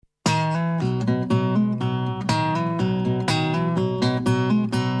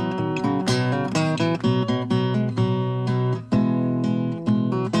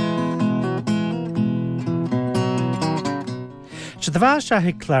Se bhá se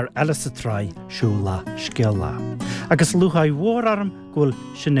hi chlár eile sa tráith Siúlach Scéalach. Agus luchaid mhór arm gúil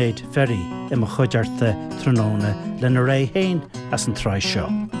Sinéad Ferry I mo chuidearta tróna lena ré héin as an tráith seo.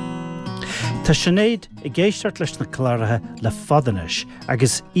 Tá Sinéad I ggéisteart leis na chláirithe le fadanis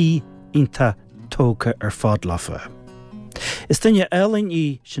agus ionta tóca fád lafa. Is duine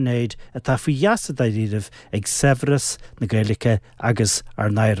ealainn Sinéad atá faoi jaasad ríomh ag Seabhras na Gaeilge agus ar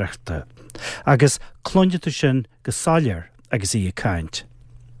naireachta. Agus clonneadú sin go Sáilr agus a caint.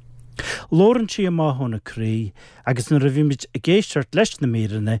 Lórann si máthóna crí agus na rahimid a ggéisteart leis na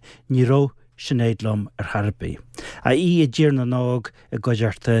míranna ní ró Sinéad lom Harbaí. A ddír na nág a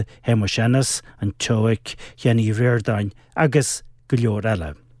gcuidearta Seamus Ennis an teach Oileán Ríordáin agus go leor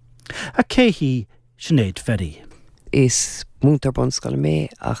eile. A cé hí Sinéad Ferry. Is múntar bonscail mé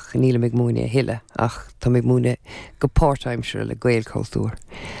ach níle mig múine hiile ach tá mig múine go part-timesir le gael cultúr.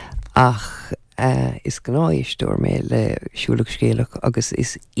 Ach is gnáistúir mé le Siúlach Scéalach agus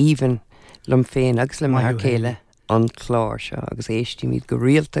is even lom féin agus le mar céile an chlár seo agus éistí míad go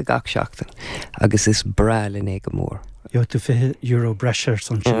rialta gach seachtain agus is brálin é go mór. Jo tú fi euro breisiir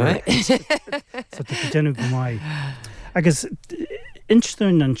san seo. So tú déanú go mai. Agus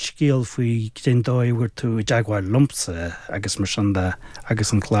instún an scéal faoi den dóibhar tú I deagháil lumpsa agus mar sanda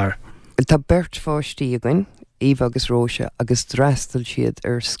agus an chlár. Tá beirt fáistí againn, Íomh agus Róise agus dreastal siad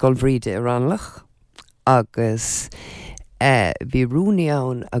scoilbhríde Ranlach agus bhí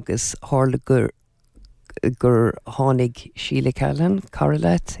rúnaíonn agus hála gur tháinig síle Callan,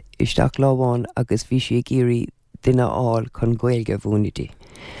 Carolette, isteach láháin agus bhí si géirí duine áil chun Gaeilge bhúnidí.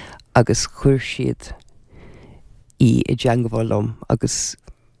 Agus chuir siad I dteangamh lom agus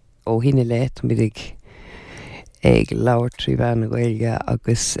ó hine leit midig ag leabhar trí bhean na Gaeilge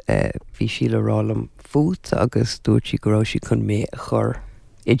agus bhí sí le rálam fút agus dúirt sí go raibh sí chun mé a chur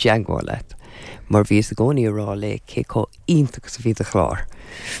I dteangamh leit. Mar bhí a gcónaí rá le cé có iontas a bhí a chlár.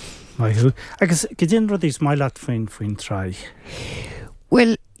 Maithú. Agus go dtíon rud is maileat faoin tráith?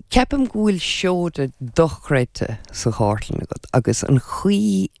 Well, ceapam gúil seód a dochreite sa cháirtlan agad agus an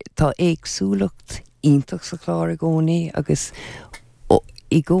chuí tá éagsúlacht iontas sa chlár I gcónaí agus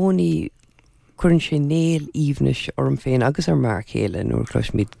I gcónaí chuann sé néal íomhnis orm féin agus ar mar chéile nuair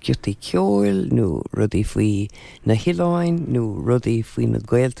chluis míad giotaí ceol nó rudaí faoi na Oileáin nó rudaí faoi na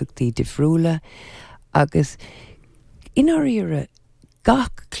Gaeltachtaí difriúla agus ináíre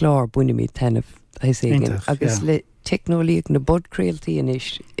gach chlár buine míad tainmh agus le technolíoch na bodcréaltaí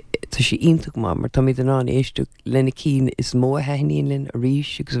inis tá sé ionach má mar tá míad an an éistú lena cín is mó a heithníonn linn a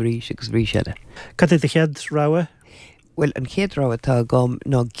ríis agus ríis eile. Cad é de chéad ráha? Well, an chéad ráha tá gom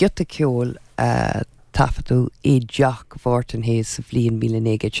ná giotaí ceol taifeadadh I deach Mhartin Hayes sa bhliain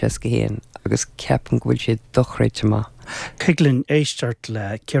 1961 agus ceapan go bhfuil sé dochreite má. Ciglann éisteart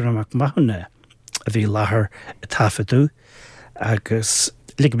le Cearmach Mahúna a bhí láthair taifeadadh agus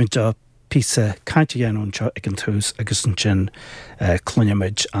ligamid písa caint dhéanún seo ag an tús agus an sin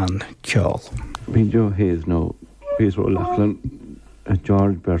clonneimiid an ceol. Bhí Joe Hayes nó Hayes Ó Dálaigh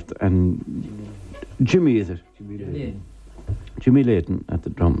George Bert and Jimmy is it? Jimmy Layton at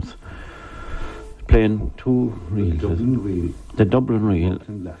the drums. Playing two reels. The Dublin reel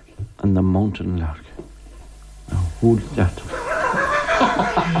and the Mountain Lark. Now, who's that?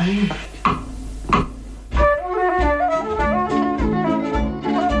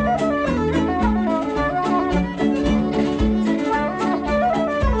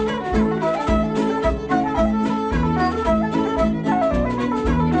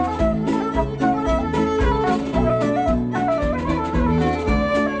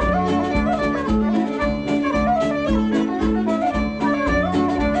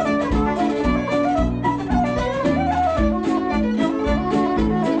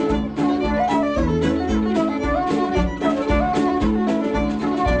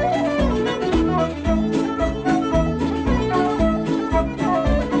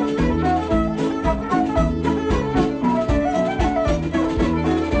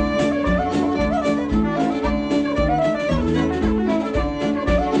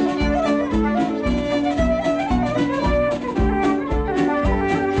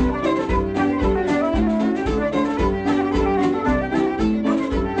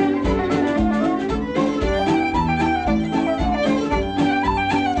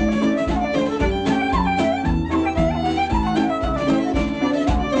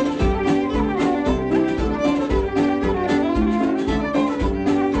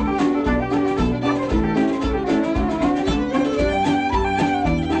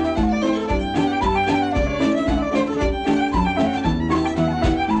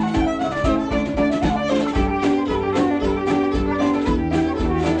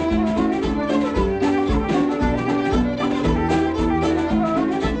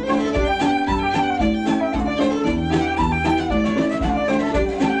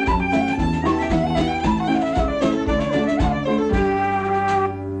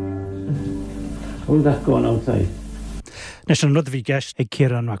 How's that going outside? Nes an rud bhí geist ag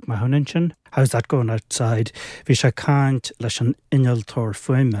Ciarán Mac Mahonansin. How's that going outside? Bhí sé caint leis an inneal tóir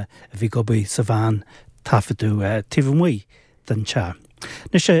fuime a bhí gobaí sa bhean taifeadadh tíomhaí den te.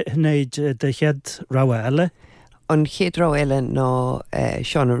 Nes sé hnéid de chead ráha eile? An chéad rá eile ná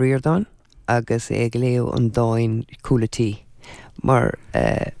Seán Ó Ríordáin agus ag léo an dáin cúlatí. Mar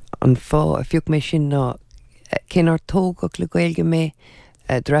an fá a fiúg mé sin ná cén ar tógach le gailge mé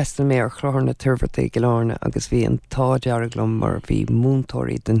drestan mé ar chlár na turfirtaí Gláirne agus bhí an tádearaglam mar bhí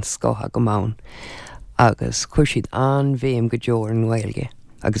múntóirí den scotha go mán agus chuir siad an bhéim go deor an gailge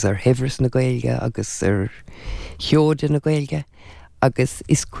agus ar hifras na gailge agus ar cheoide na gailge agus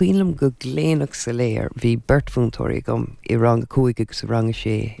is cuilam go gléanach sa léir bhí bertfúntóirí gom I rang cuaig agus rang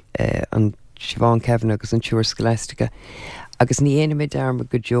sé an Siobhan Kevin agus an túir scolastica agus ní éana mé darma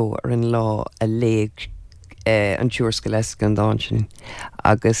go deor ar an lá a léig an túir scolastica an dáin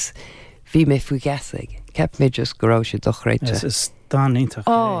agus bhí mé faoi gasaigh ceap mé just go raibh sé dochreite. Is dán ítach.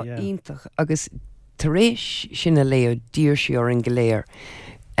 Ítach agus tar éis sin a léo dír sí ar an goléir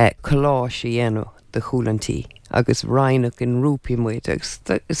chlár sé dhéanú de chúlantí agus reinach in rúpi muid agus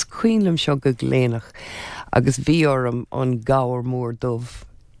is cuilam seo go gléanach agus bhí orm an gáir mór dubh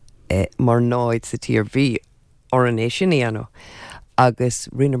mar náid sa tír bhí or an é sin dhéanú agus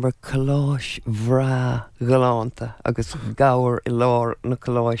rinne mar choláis bhrá galánta agus gáir I lár na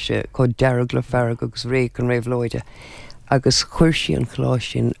choláise có dearg le ferrag agus réic an raibh loide agus chuir sí an choláis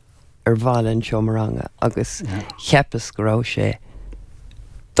sin ar bhailinn seo maranga agus cheapas go raibh sé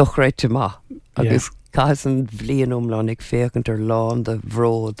dochreite má agus cais an bhliain umlán ag féchant ar lán de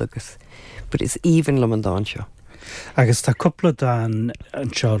bhród agus but is even le an dáin seo. Agus tá coppla dan an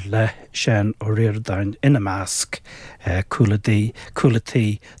seo le Seán Ó Ríordáin ina measc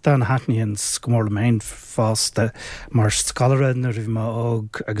cúlatí dan hatníonn scomór le main fásta mar scalara na rih má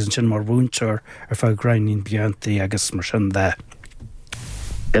óg agus an sin mar bhúnteir ar fá grainnín beantaí agus mar sin de.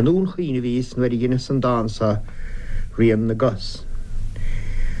 An ún chuoine vís nuair I gine san dánsa rian na gus.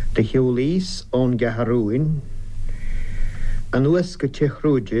 De cheolís ón gaharúin an uas go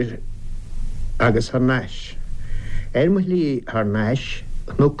techrúidir agus har neis. Mu lí ar neis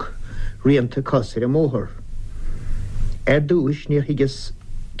nuk rianta cosir a móthir. Dúis níor higus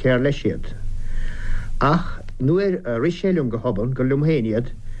cear le siad. Ach nuair a riséilm go hoban go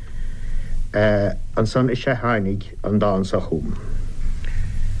lumhéiniad an san is sé hánig an dánsa chum.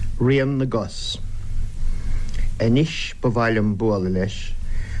 Rian na gus. Inis bhhailm buala leis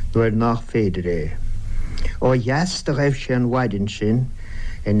nuair nach féidir é. Ó dheas de raibh sé an waidin sin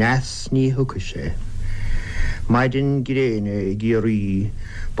I nas ní thuca sé. Maidin gréine géirí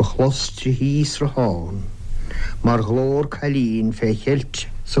ba chlostri hís raháin, mar glór cailín fé cheilt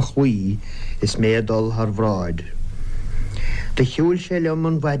sa chuí is médal har bhráid. De chiúil sé leom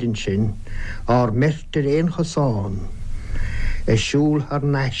an waidin sin ar mertir éon chasáin, siúl har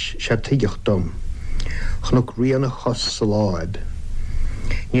neis sé tuigeachtam, chnuk riana chos sa láid.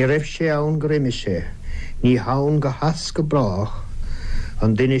 Ní raibh sé ann go riimi sé, ní hán go has go brach,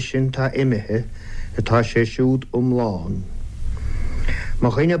 an duine sin tá imithe atá sé siúd láin.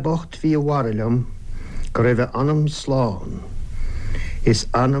 Má chuine bocht hí bhhairlam go raibh anam sláán. Is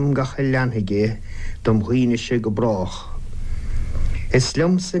anam ga leanhaigé dom chuoine sé go brach. Is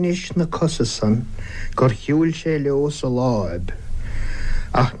liomsan is na cosasan gur chiúil sé leo sa láib.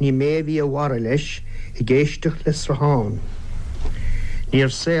 Ach ní mé bhí bhhair leis I géisteach le sraháin.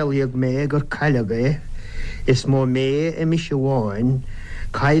 Níor saolaíodh mé gur caileadh is mó mé I mis bháin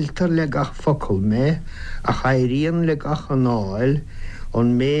cailtar le gach focail mé a chairíonn le gach an áil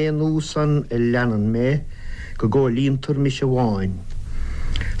an mé núsan I leanan mé go líontar mis bháin.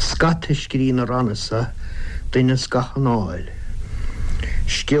 Scatiscrín a ranasa duine gach an áil.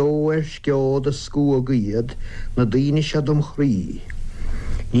 Sceó sceód a scú a gaiad na daoine sé dom chrí.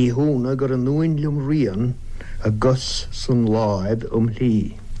 Ní húna gur an nuain liom rian agus san láib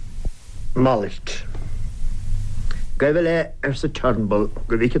lí. Malicht. Gaibh le sa Cearbhall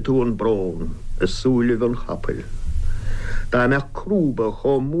go bhíce tú an brón a súlibh an chapel. Tá me crúba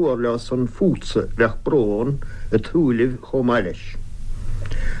cho mór le san fútsa bheith brón a túlibh cho maileis.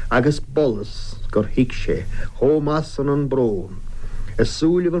 Agus bolas gur hiic sé cho mas san an brón a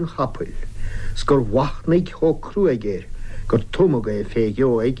súlibh an chapel, sgur wachnaigh cho cruaigéir gur tumaga fé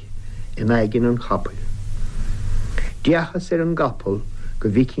geoig in aigen an chapel. Diachas an gapel go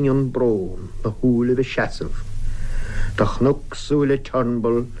bhícing an brón na húla bh seasamh. Da chnuk súla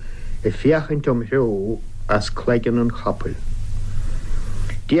Cearbhall fiachant heó as cleigean an chapel.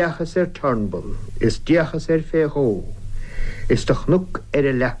 Diachas Cearbhall is diachas féhó, is da chnuk a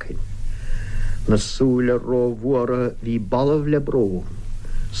lecin. Na súla ró bhuara hí ballamh le brón,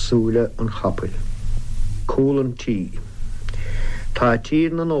 súla an chapel. cúlan tí. Tá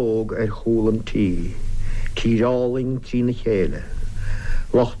tír na nóg cúlan tí, tíráling tí na chéile.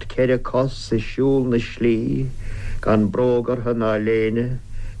 Locht ceire cos sa siúl na slí, gan brógar hana léine,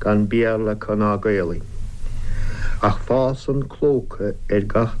 gan biala cana gailing. Ach fás an clóca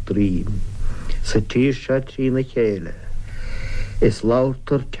gach drím, sa tír se trí na chéile. Is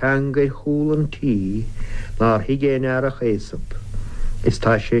látar teanga chúlan tí, ná higéin a chéasab, is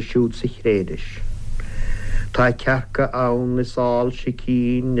tá sé siúd sa chréidis. Tá cearca ann is áil sé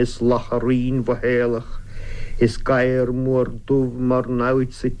cín, is lacharín bhahéalach, is gair mór dúh mar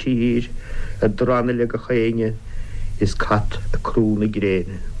náid sa tír, a dranile go chéine, is cat a crúna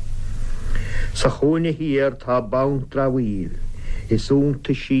gréine. Sa chóna hir tá bánt dráhíl, is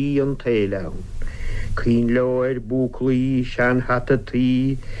únta sí an téileann. Cín leir búclaí sean hata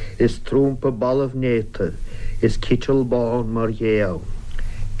tí, is trúmpa ballah néta, is kittel bán mar ghéann.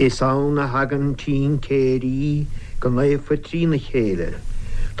 Is ann a hagan tín céirí, go naofa trí na chéile,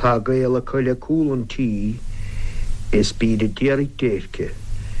 tá gael coile cúlan tí, is bíad déirigh déirce,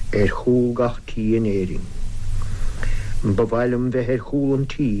 chúlgach tí an éiring. Bhhailm bheith chúlan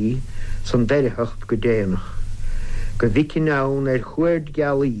tí, san deireacht go déanach, go bhicin ann chuird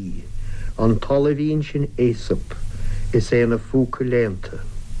gealaí, an talahíonn sin éasap, is éana fúca léanta.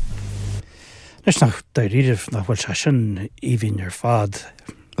 Leis nach daríirih nach bhfuil se sin íhín ar fad.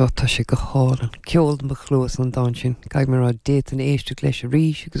 Tá sé go hálan, ceol mo chlós an dá sin, gaid mar a déit an éiste leis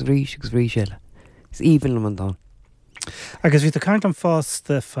rís agus rís eile. Is íbhinn am an dá. Agus bhí a caint an fás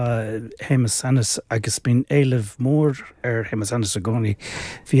de Séamus Ennis agus bín éileh mór ar Séamus Ennis a gcónaí.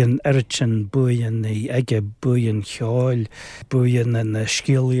 Bhí an eiritin buin í aige buin ceáil, buin na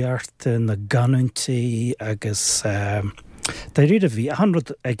scéalart na ganantaí agus daríad a bhí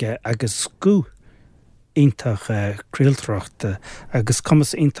hanrad aige agus cú ítach críaltreachta agus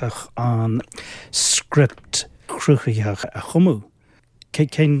cumas ítach an script cruchaíach a chumú.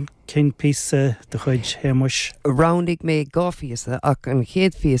 Cén písa de chuid Séamus? Roundig mé gáfiasa ach an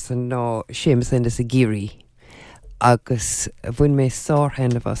chéad fiasa ná Séamus Ennis a géirí agus bhain mé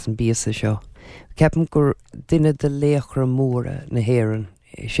sárthainna as an bíasa seo. Ceapan gur duine de léachra móra na héireann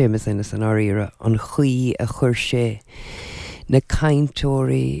Séamus Ennis an áíire an chuí a chuir sé. Na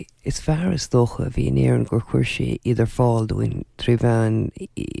caintóirí is fearras dócha bhí an éireann gur chuir sé idir fáil doin tríbhean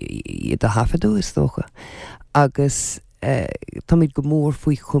iad a hafadú is dócha. Agus Táid go mór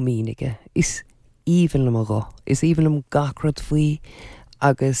faoi chumínige, is íbhinn am agá, is íbhinn am gacrad faoi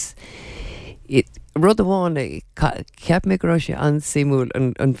agus rud amháin ceap mé go sé an simúil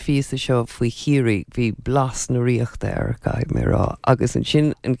an fiasa seo faoi chiúraí bhí blas na riachta ar gaid mé rá agus an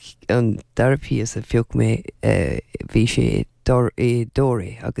sin an therapías a fiúch mé bhí sé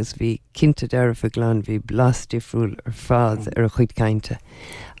dóirí agus bhí cinnte dearfa glan bhí blas difriúil ar fad ar a chuid cainte.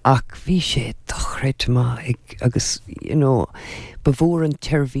 Ach bhí sé dochreid má agus, bhór an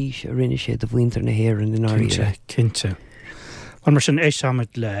teirmhís a rinne sé do bhhaintear na héireann in áiríre. Cinnte. An mar sin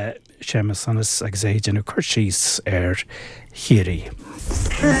éisiamid le Séamus Ennis agus éideann a chuir síos ar chiúraí.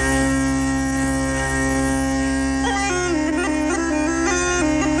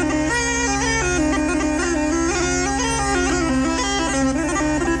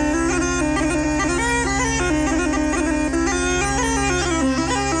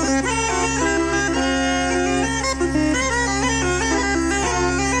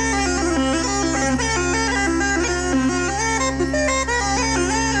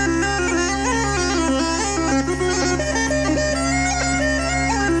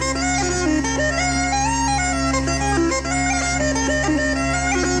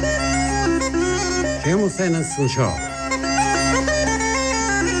 Séamus Ennis an seo.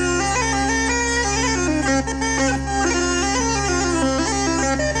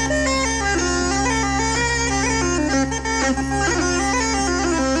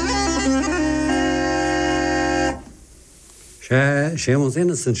 Séamus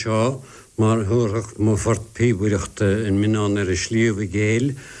Ennis an seo mar thuireacht má fort píbuireachta in minán ar a slíomh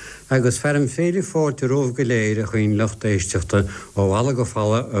géal agus fearm féidir fáilte rómh go léir a chuoin lecht éisteachta ó bhalla go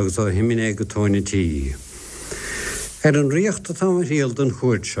falla agus ó himiné go tóinna tí. Ar an riachta tá rial den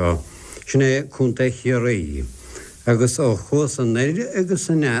chuirt seo, sin é chunta chiaí, agus ó chus an neire agus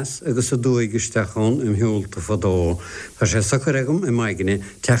an neas agus a dúigeisteachán im hiúlta fadó, tá sé sacr agam i maigine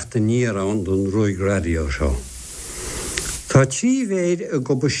teachta níarán don ruig radio seo. Tá tí bhéid a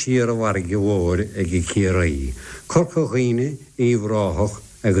go siar a bharge bhór ag i chiaí, Chorca Dhuibhne í bhráthach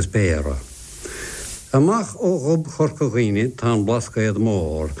agus béra. Amach ó gob Chorca Dhuibhne tá Bhlascaod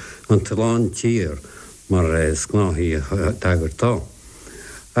mór an talán tír mar scnáthí tagartá.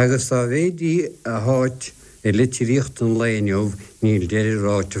 Agus tá bhéidí a háit litríocht an léineomh níl deidir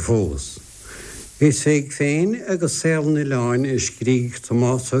ráte fós. Is féig féin agus saol na leáin is scríg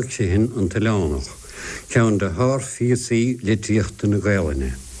tomásach sin an talánach, ceann de thar fiasaí le tríochta na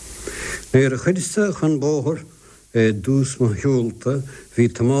Gaeilge. Nuair a chuidiste chun bóthir dús mo hiúlta hí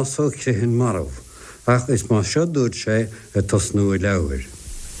tomásach sin marmh, ach is má seo dúirt sé a tosnú i leabhar.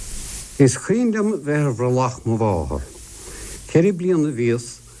 Is chuindam bheith bhralach mo bháthir. Ceir bliana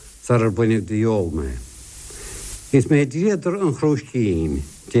bhíos sar buine de jóol me. Is mé díadar an chrúscíín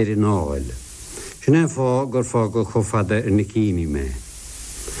déir in áil. Sinné fá gur fá go chofada ar na cíní me.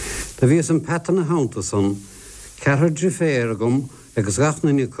 Tá bhíos an petan na hánta san, ceithir driféir agam agus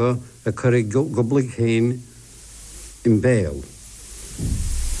gachnanica a chur goblaigh chéin in béal.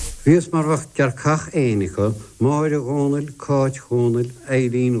 Bhíos mar bhah gur cach éanacha, máir a ghónail, cáit ghónail,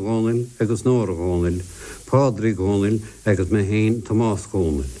 éilín ghónail agus nóra ghónail, pádri ghónail agus me héin Tomás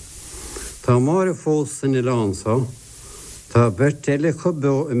ghónail. Tá máir a fós san i lánsa, tá bert eile chu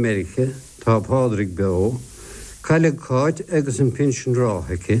beo America, tá pádrig beo, caiile cáit agus an pinsin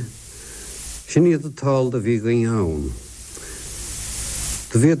ráthaige, sin iad a tal da bhí go ann.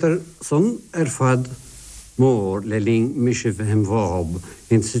 Da bhíadar san fad mór le lín mise bheithem bháb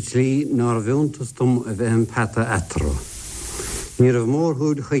in sa tlí nar bhiontas dom a bheithem peta etra. Níor a mór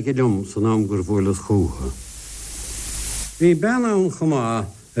húd chuige lum san am gur bhfuil chúcha. Bhí ben an chumá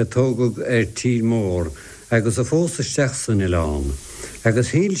a tógad tí mór agus a fósasteach san i lán,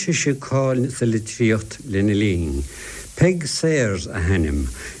 agus híl se cáil sa le tríocht le na lín. Peg séirs a henim,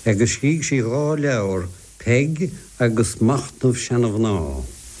 agus scíg sí gá leabhar, peg agus machtnamh seanamh ná.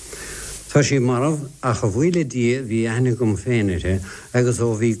 Tá sí marmh ach a bhhuiile dia bhí aithne gom féinite, agus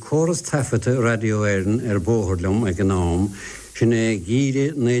ó bhí córas taifeadadh radio éireann ar bóthirlumm ag an am, sin é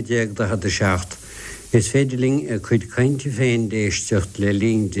gíre 1927, is féidirling a chuid cainte féin déisteocht le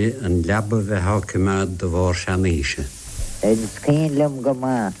língde an leaba bheith hacaimad do bhár seaníise. Yn scéalach go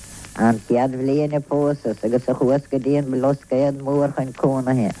má, an fiad bhliain pósas agus a chuasca díon Bhlascaod mór chun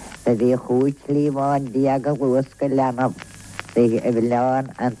cónathe, a bhí chúid slíomháin diaga chuasca leanamh, a bhliain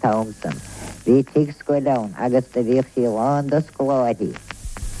an Thompson. Bhí tig scoileán agus a bhí síomháin do scláidí,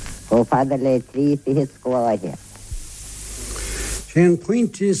 ó fada le trífi scláide. Sé an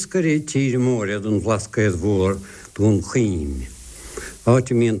pointe scorí tíre móriad an Bhlascaod mhór dún chuin.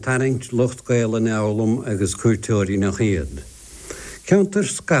 Áiti míon taringt lucht Gaeilge neolalam agus cuairteoirí nach iad. Ceantar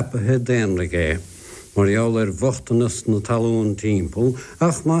scapathe déanragé, mar eall bhochtanas na talún timpeall,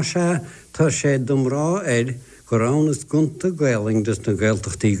 ach má tá sé dumrá gur annas gunta Gaeilge dus na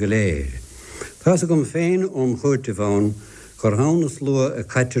Gaeltachtaí go léir. Tá gom féin chuirteamháin gur annas lua a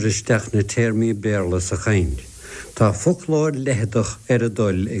caiitear isteach na téirmí béarla sa caint. Tá folklór leheadach a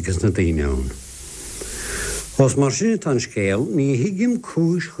dul agus na daoineán. Os mar sin tan scéal, ní hiigim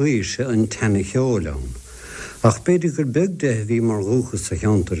cúis chuise an tena cheolán, ach beidir gur begde bhí mar rúchas sa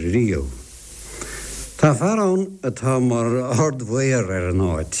cheantar Rio. Tá farán atá mar ardmhair ar an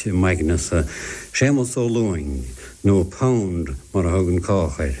áit i maigna sa Séamus Ó Ríordáin nó pound mar a thugann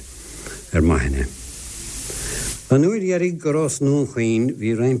cáchair ar maithne. An uair gur os nún chuoin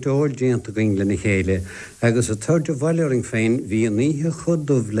bhí roinnt óil déanta go na chéile, agus a tuirde bhaileoring féin bhí aníthe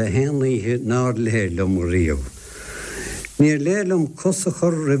chudumh le héanaíthe ná léirlumm Rio. Níor léirlumm cosa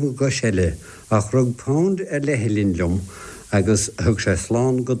chur ribh go seile, ach rug pound a lehelínlumm agus thug sé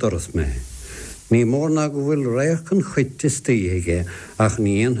sláán go doras me. Ní mór ná go bhfuil réach an chuite stíige ach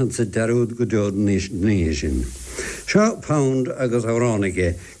ní aonhan sa dearúd go deod níos sin. Seo pound agus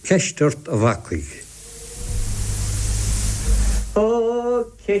áránige ceisteirt a bhacaigh. Ó,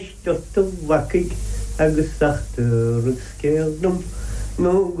 ceisteirt a bhacaigh agus achtar scéalnum,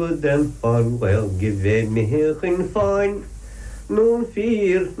 nó go den fáil go bheith mithechan fáin, nó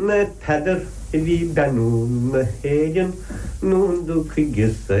fír na pedar a bhí benún na héidean, nó do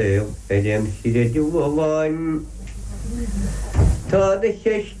chuige saoil an sireadú bháin. Tá de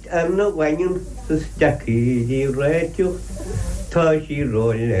cheist an na bhain sa steacaí réiteocht, tá sí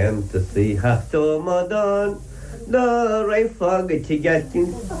róilanta sa heachtó madán, da raibh fágad te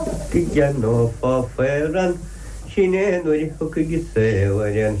gatin go geanó fá féran, sin éonúir chuige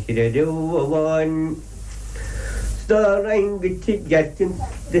saoil an sireadú bháin. Da raingad te gatin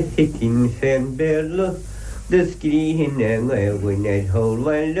de hicin féin béarla, de scríhin bhain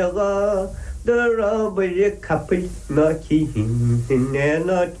thólainn le gá, de rábair a capil ná cíhin in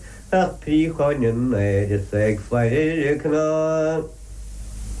éanaid ach príomháin éidir ag fáir cná.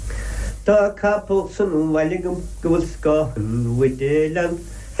 Tá capil san bhhailgam go bhfuil scáhan Oileán,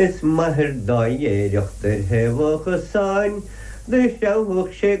 is maithir dáéireacht ar heabhacha sáin, de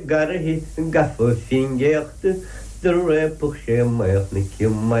seabhac sé garaithí an gafa fingéachta, de réipach sé maith na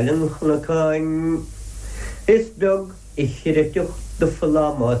ciamáilin chnacáin. Is beag i chireteocht do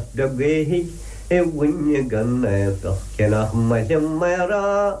fallamos beag éigh, bhaine gan éadach cenach maithim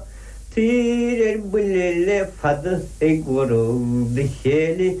mairá tír buile fada ag gwarú de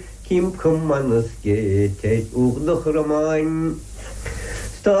chéile cím cumanas géteid úgdach ramáin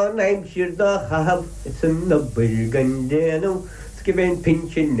Stá naim siir da chahab san na bulgan déanam Sgibén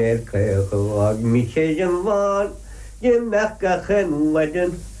pinchin caich ag mi chéan bháin Yen mecha chen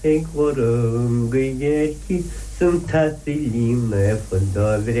wadan ag gwarú gaieti san tasi lína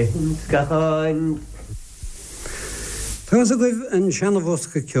fandavrehin skachain Tás a goibh an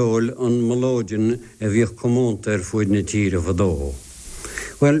seanmhosca ceol an melóidin a bhíoh comónta fuaid na tíre fadó.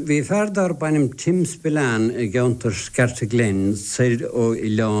 Well, bhí ferdar bainim Tims Bhliain a gceantar Scarta Glen sair ó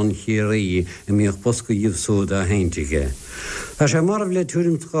Oileán Thoraí a míoch bosca dibhsúda a haintige. Tá sé marmh le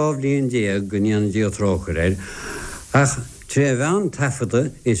túrim trábh líon déag go níon díotróchar ach tre bhean taifeadadh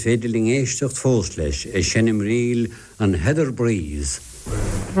is féidir ling éisteacht fós leis a senim riil an Heather Breeze.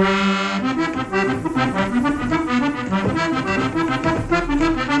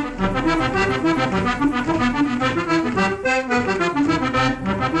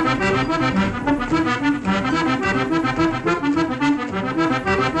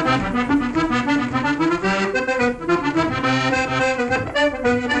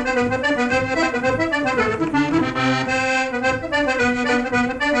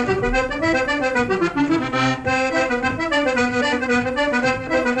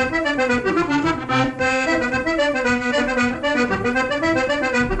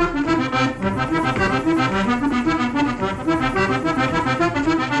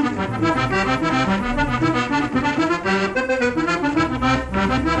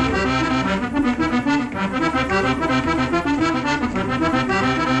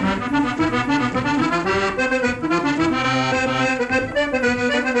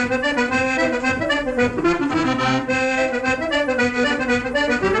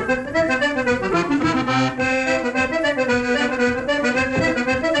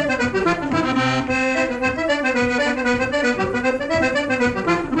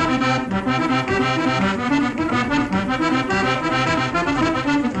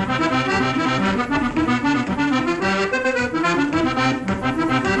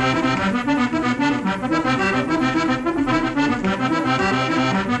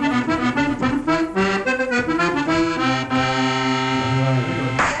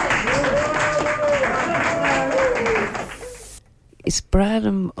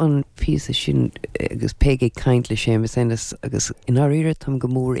 sin agus peige caint le Seamus Ennis agus in áíire tam go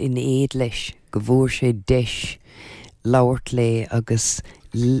mór in éad leis go bhór sé deis labhart le agus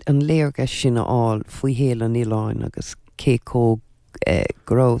an léargas sin áil faoi héal an Oileáin agus cé có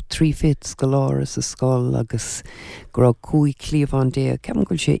go trífit scoláir sa scáil agus go cúi clíomhán dé ceam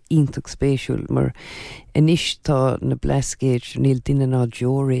goil sé ionach spéisiúil mar inis tá na Bhlascaod níl duine ná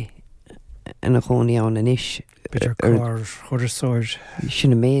deoraí in a chónaíán inis Bitter chlár chuidir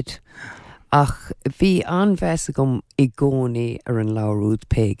sinna méid ach bhí anmheasa gom i gcónaí ar an láirúd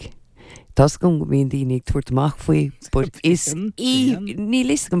peig. Tás gom go bhíon daoine ag tuairteach faoi, but is ní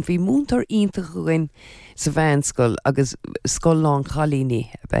lís gom bhí múntar ionach goin sa bhean scoil agus scoilán chalíní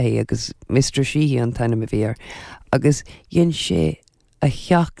agus Mr. Sheehy an tainna a bhíar agus dhéon sé a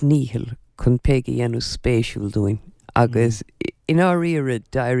cheach níhil chun peig a dhéanú spéisiúil dúin agus in áíire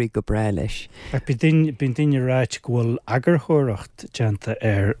dairí go breá leis. Bín duine ráit ghfuil agarthóireacht deanta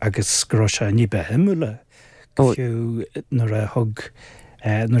agus gráise ní be himúla go fiú nuair a thug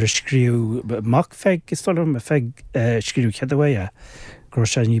nuair a scríú mac feig is talm a feig scríú cheadhhaile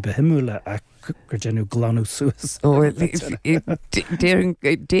gráise ní be himúla a gur déanú glanú suas.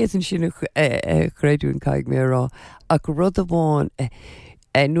 Déan sin chréidún caiig mé rá ach rud a bháin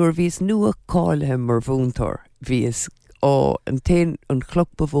nuair bhís nua cáilthe mar bhúntar bhís an tain an cloc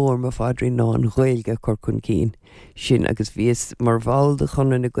bhór mar fadrí ná an ghailge chur chun cín sin agus bhís mar bháil de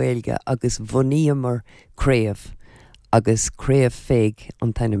chuna na ghailge agus bhuníam mar créamh agus créamh féig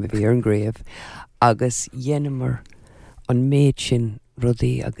an taine a bhí ar an gréamh agus dhéanamar an méid sin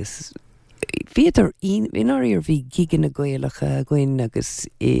rudaí agus Bhíidir inar bhí gigan na Gaealacha goin agus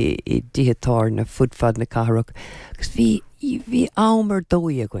I diatar na fudfad na carach agus bhí ámar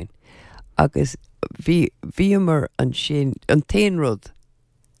dói a goin agus bhí mar an sin an téanrod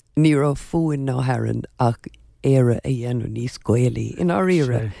ní rá fuin ná heran ach éire a dhéanú níos Gaelaí in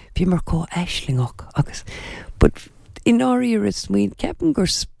áíire bhí mar có eislingach agus but in áíire smaoin ceapan gur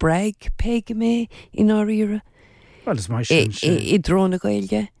spreig peige mé in áíire I drón na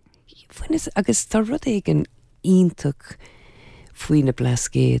Gaeilge agus tá rud ag an ionach faoin na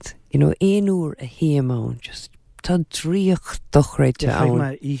Bhlascaod, éon úr a héamán just tá dríoch dochreite Feig ann.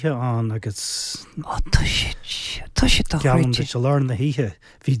 me ihe an agus Tá sé galan dochreite. se lár na híthe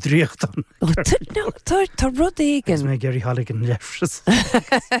hí dríocht an. Tá rud Gus éigen. mé geirí hálig an lefras.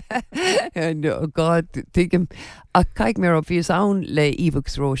 No, God, tuigim. A caig mé ó bhíos ann le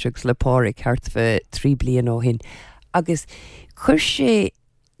íbhagus róiseachs le páric hart bheith 3 bliain ó hin. Agus chuir sé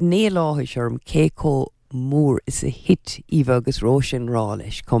néláthis orm cécó mór is a hit íbhagus róisin rá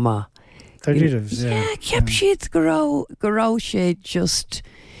leis comá. Tá ríomh, Ceap siad go rá sé just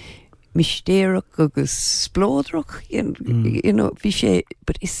mystéireach agus splódrach, bhí sé,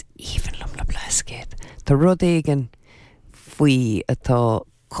 but is even lom le Blascaod. Tá rud éigen faoi atá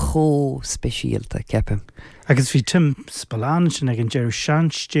có-speisialta ceapim. Agus bhí Tim Spillane sin ag an deir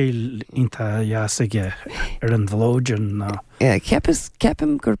seanstíl ínta jaasige an bhlóidean ná.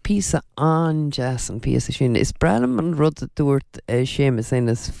 Ceapim gur písa an jazz an písa sin. Is brelam an rud a dúirt Seamus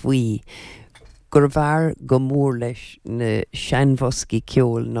Ennis faoi gur bhar go mór leis na seanmhoscaí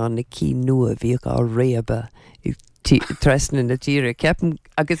ceol ná na cí nua bhí á réaba tresna na tíre. Ceapim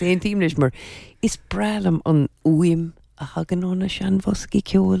agus éon tíim leis mar is brelam an uim a hagan á na seanmhoscaí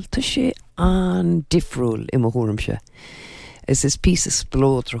ceol. Tá sé an difriúil i mo thuairimse. Is písa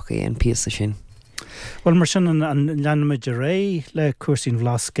splódrach é an písa sin. Well mar sin an leanimiid a ré le cuasín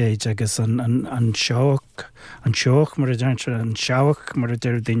Bhlascaod agus an seoch mar a deintre an Seabhac mar a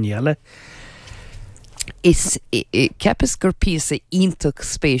deir daine. Is cepas gur píasa ionach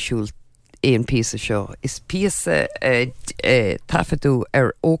spéisiúil éon píasa seo. Is píasa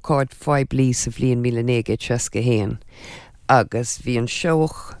taifeadadh ócáid 5 bliain sa bhliain 1961 agus bhí an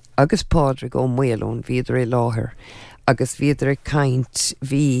seoch agus pádraig ó Mhaolún bhí idir é láthair agus bhí idir é caint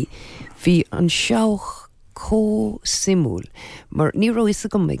bhí an seoch có-simúil mar ní rá is a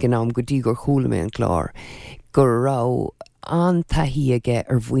gom ag an am go dtí gur chúla mé an chlár gur rá an taithí aige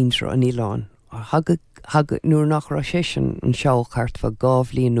ar bhaointre an Oileán nuair nach rá sé sin an seoch hart fa 2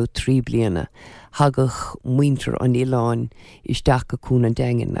 bliain nó 3 bliana hagach muinter an Oileán isteach go cúna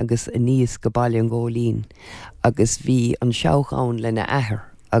daingen agus a níos go bailíon ggólín agus bhí an seoch ann lena ahar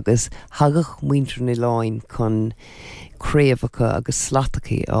agus hagach muinter an Oileán chun créamhacha agus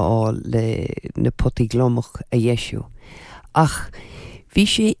slatacha á le na potí glomach a dhéisiú. Ach bhí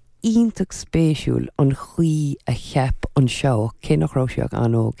sé ionach spéisiúil an chuí a cheap an seoch cé nach rá seach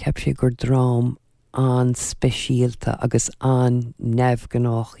anó ceap sé gur drám an speisialta agus an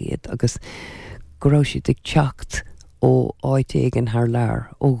nebhgnáchiad agus gorá siad ag teacht ó áit éigen thar lear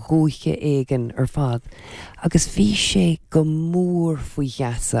ó ghuaiche éigen ar fad agus bhí sé go mór faoi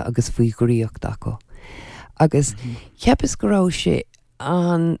gheasa agus faoi gríocht acu agus ceapas gorá sé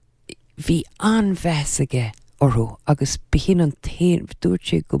an bhí an bhesaige orthú agus bhín an tain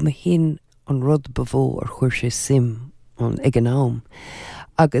dúirt sé go hin an rud bhó ar chuir sé sim an ag an am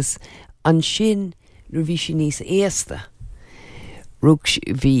agus an sin nu bhí sé níos éasta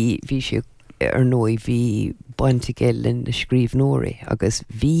bhí sé ar nói bhí baintige linn na scríbhnóirí agus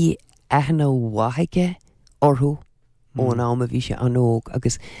bhí aithne waithe orthú ón am a bhí sé anóg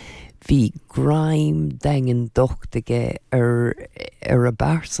agus bhí graim daingen dochtaige ar a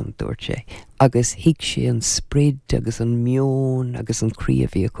barsan dúirt sé agus hiic sé an sprid agus an mion agus an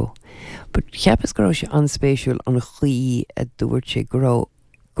críomh acu. But cheapas go raibh sé anspéisiúil an chuí a dúirt sé go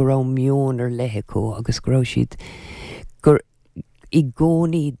raibh mion ar lethe có agus go raibh siad gur i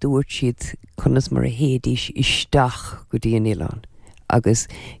gcónaí dúirt siad chunas mar a héadís isteach go dtí an Oileán agus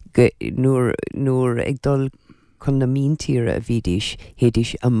nuair ag dul chun na míntíre a bhídís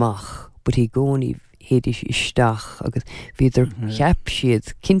héadís amach, but i gcónaí héadís isteach agus bhíidir cheap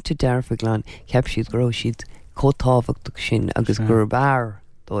siad cinnte dearfa glán cheap siad go raibh siad cótábhachtach sin agus gur bear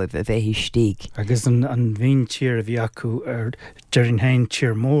dóibh a bheith stíg. Agus an bhíon tír a bhí acu ar deirn hain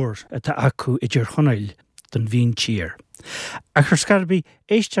tír mór atá acu i dtír chonail den bhíon tír. A chur scarbí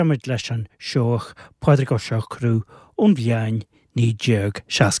éisteamid leis an seoch pádraig ó seoch crú ón bhliain ní deag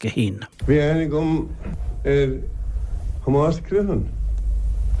seasca hín. Bhí aine gom ar Hamas cruhan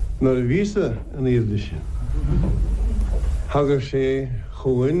nar a vísa an írdise. Hagar sé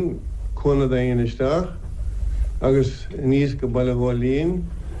chuin cúna daon isteach agus níos go bailín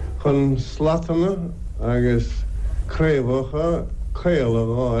chun slatana agus créamhacha ceol a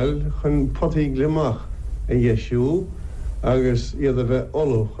bháil chun potí glimach a dhéisiú agus iad a bheith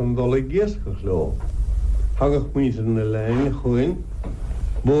olach chun dul ag géascach leo. Hagach muintir na lein chuin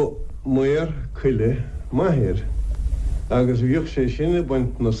bu muir cuile maithir agus bhíoh sé sin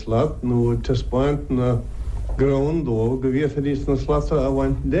baint na slat nó taspáint na grandó go bhíochadís na slata a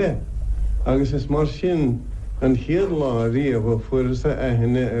bhaint dé. Agus is mar sin an chéad lá riamh fuirsa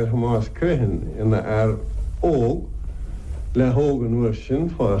aithne ar Hamas cruhan ina ar óg le hógan uair sin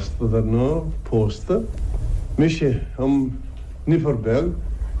fásta ar ná pósta Mishe Niforbeg,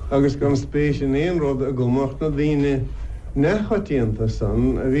 agus gan spéis in éon rud a gomach na daoine nechatíanta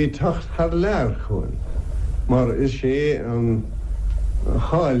san a bhí tacht har leir chuin. Mar is sé an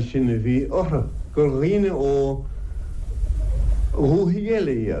cháil sin a bhí ortha gur riine ó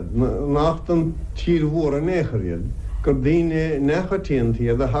thuhéile iad, nach an tír mhór a néchar iad, gur daoine nechatíanta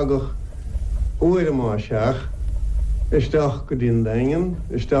iad a hagach uair má seach, isteach go dtíon daingen,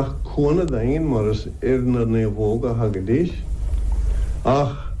 isteach cóna daingen, mar is na néomhóg a hagadís.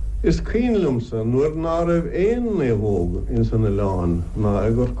 Ach, is cínlumsa, nuair ná raibh éon néomhóg in san Oileán, ná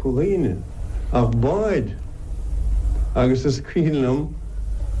a gur cóghine. Ach baid, agus is cínlum,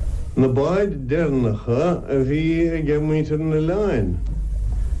 na baid dernacha a bhí a gceimmuintear na Oileáin.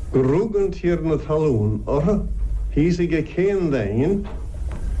 Go rúgan tír na talún, ortha, hís a ge céan daingen,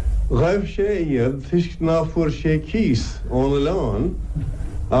 raibh sé iad, tuisc ná fuair sé cís ón Oileán,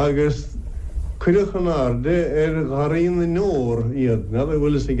 agus cuireach an arde gharíon na nóir iad. Na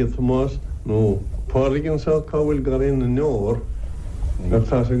bhfuil is ige Tomás, nó párigan sa bhfuil gharíon na nóir, ach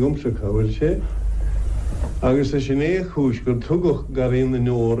tá sa gumsa bhfuil sé. Agus is sin é chúis gur tugach gharíon na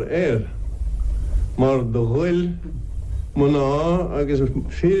nóir mar do bhfuil mná agus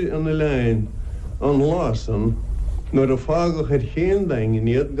fir an Oileáin an lásan, nuair a fágach chéan daingen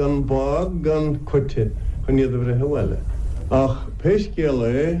iad gan bád gan cuite chun iad a bhreithe bhile. Ach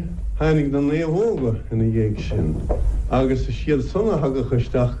péiscéala hánig na néomhóga ina dhéag sin. Agus is siad sanna hagach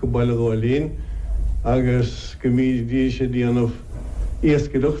isteach go Bhlascaod agus go mídí sé díanamh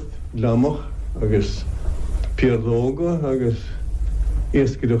éascaireacht lamach agus piardóga agus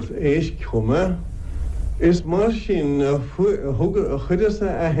éascaireacht éisc chuma. Is mar sin a chuidir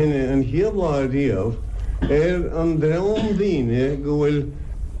a henne an hiabláiríomh an dream daoine go bhfuil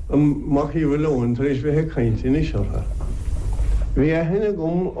an machí bhlein tar éis bheitthe caint in isortha. Bhí a henne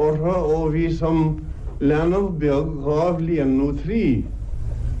gom ortha ó bhí sam leanamh beag gá bhliain nó trí,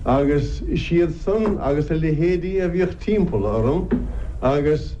 agus siad san agus a lehéadaí a bhíoh timpeall orm,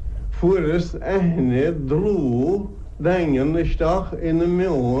 agus fuaras a henne drú daingen isteach ina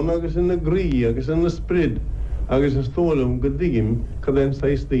meón agus ina grí agus ina sprid, agus a stólam go dtigim cadén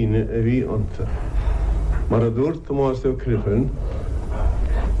sais daoine a bhí ionta. Mar a dúirt Tomás ó Criffin,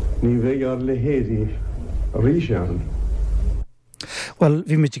 ní bheith ar lehéadaí a ríseán. Well,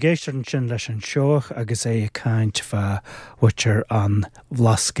 bhí muid géistear sin leis an seoach agus é a caint bhuiir an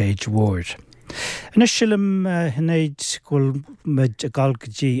Bhlascaod ward. Ina silim hinnéid ghfuil muid a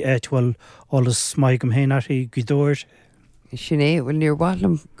galgadí bhfuil álas maigam héanaí gudóir. Sin é, bhfuil níor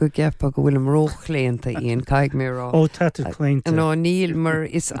bhlam go gceappa go bhfuil róchléanta íon caiig mé rá. Ó tátu cléanta. Nó níl mar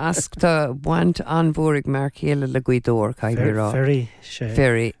is ascta bhaint anmhórig mar chéile le gcuidóir caiig mé rá. Ferry sé.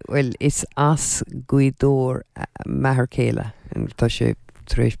 Ferry, well, is as gcuidóir methar chéile. Tá sé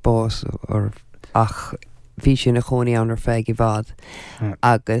tréis bás ach bhí sin a chonaí an ar feig I bhad.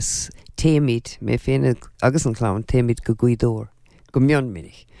 Agus téimiid mé féine agus an chlán téimiid go gcuidóir go mion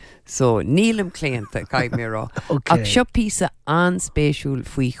minic. So nílam cléanta caiig mé rá. Ach seo písa anspéisiúil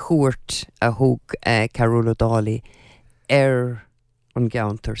faoi chuairt a thug Cearbhall Ó Dálaigh an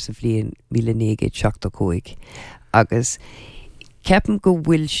gceantar sa bhliain 1975. Agus ceapan go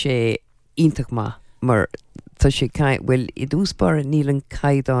bhfuil sé iontach mar tá sé bhfuil I dúspáir níl an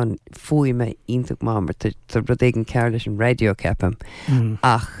caighdeán fuaime iontach mar tá rud éigean cear leis an radio ceapam.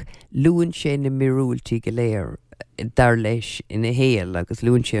 Ach luann sé na mirúiltí go léir dar leis ina héal agus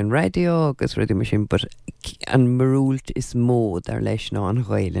luann sé an radio agus ruidir mar sin, but an mirúilt is mó dar leis ná an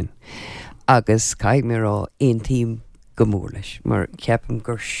ghaoileann. Agus caiig mé rá aon tíim go mór leis, mar ceapam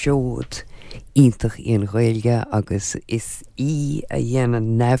gur seód iontach íon ghaoilge agus is a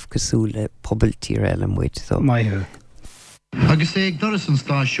dhéanaan neamhcosúla pobaltír eile muid. Maithe. Agus ag doras an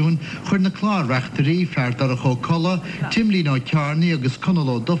stáisiún chuir na chlár reachtarí feartar a cho colla, timlí ná cearnaí agus conal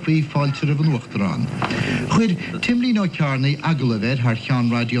ó Dobhair fáilte a bhan uachtarán. Chuir timlí ná cearnaí agalaver haar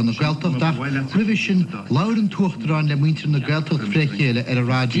chean radio na Gaeltacht ribh sin lauren tuachtarán le muintir na Gaeltacht frechéile ar a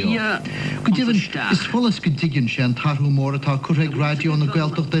radio. Go dtíhann is follas go dtiginn sé an tarthú mór atá curraig radio na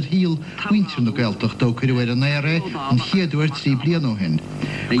Gaeltacht ar híal muintir na Gaeltacht dó chuir an éire an chiadúir trí blian ó hin.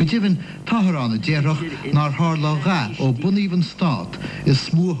 Go dtíhann táthrána déireach nar tharla gá ó bunaíomhan stát is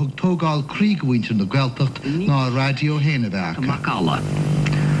smúthag tógáil críghaintir na Gaeltacht ná radio héna bheach.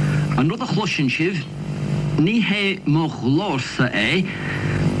 An rud a chluisin sibh, ní hé mo chlársa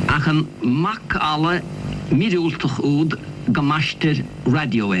ach an mac alla mirúltach úd go maistear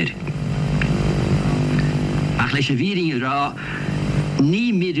radio Ach leis a bhíring rá,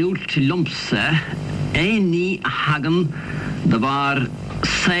 ní mirúlt lumpsa ní hagan de bhar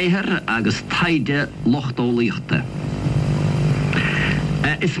séithir agus taide lochtólíochta.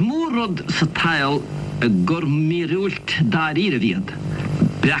 Is mórod sa tail gur mirúlt daríre viad.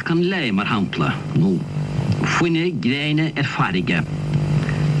 Breacan le mar hampla. No, fuine gréine farige.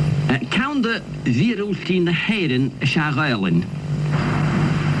 Counde virúltí na héirin se gaelin.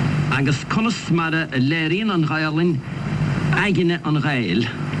 Agus conas mar léirín an gaelin eigine an gael.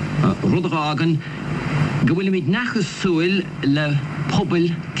 Rudragan go bhfuil míid nachas súil le pobl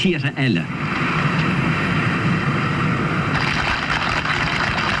tíre eile.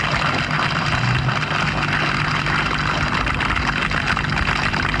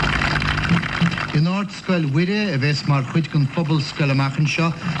 In ort scoil wire a bheits mar chuid gon phobal scoil amachchan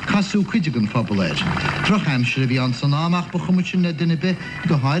seo casú chuide gon phobal éir. Troch heimsir a bhí an san amach ba chumutin na duine be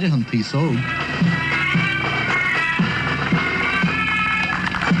go háire an tí sóg.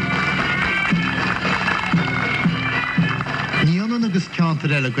 Agus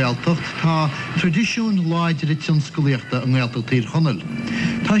ceantar eile Gaeltacht tá tradiisiún láidir an scoíochta an Gaeltacht tír chonel.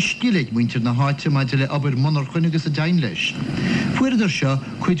 Tá scileid muintir na háite maidir le aber monar chuine agus a dain leis. Fuidir seo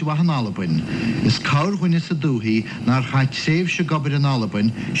chuid wahan albain. Is cair chuine sa dúthaí nar chaid séh se gabir an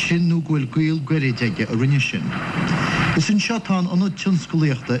albain sin nó ghfuil gúil gweréideige a rinne sin. Is in seo tá anad an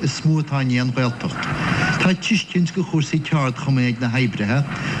scoíochta is smútáine an Gaeltacht. Tá tiiscint go chósaí ceart choméid na haibrethe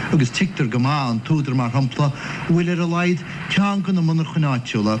agus tictar go má an túdar mar hampla bhfuil ar a laid cean go na munar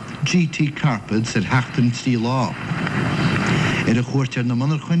chunáitiúla GT Carpets ar heachtain tí lá. Ar a chuirtear na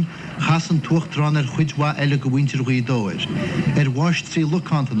munar chuin chas an tuachtrán ar chuidhá eile go bhaintir chuí dóir. Ar bháist trí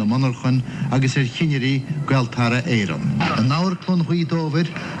lucánta na munar chuin agus ar chineirí Gaeltara éireann. An áhar-clon chuí dóir,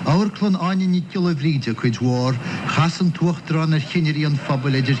 áhar-clon aine ní gila bhríide chuidhár chas an tuachtrán ar chineirí an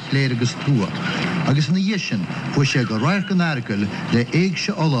phobal idir Chléir agus Tua. Agus na dhéisin fu sé go ráir go náircail le éag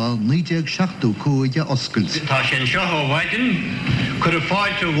se ola 1970 cúige oscailt. Tá sin seo óhaidin chur a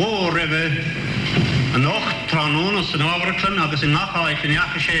fáilte mhór ribh an ocht tránónas an ábharclan agus in nacháid in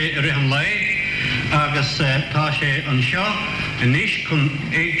neacha sé ritham lei agus tá sé an seo inis chun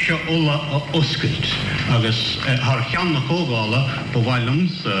éag se ola a oscailt agus thar cheann na cógála ba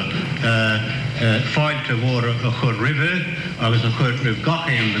bhailms fáilte mhór a chur ribh agus a chur ribh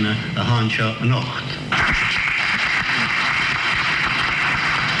gachéanana a hánseo an ocht.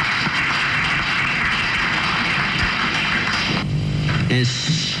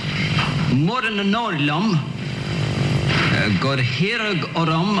 Is mór in an nóirlam gur hiarag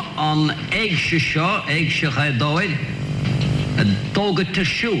orm an éigse seo, éigse chaidóir, a dóga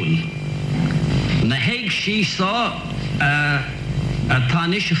taisiúil. Na héig sí sá tá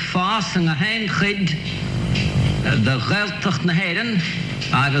is fás an a hain chud de Gaeltacht na héireann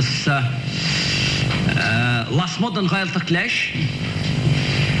agus lasmod an Gaeltacht leis.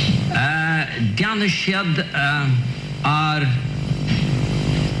 Deanna siad ar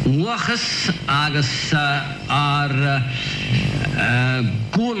nuachas agus ar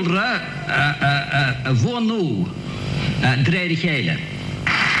gúlra bhónú dréir chéile.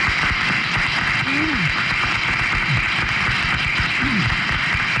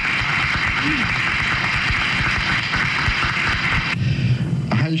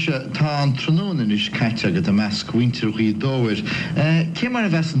 Heilse tá an trónin is caite agad a meas cuintir chuí dóir. Cé mar a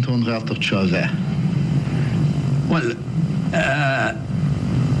bhesan tún Gaeltacht seo bheith? Well,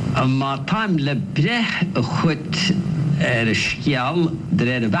 má táim le breth a chut ar a Scéal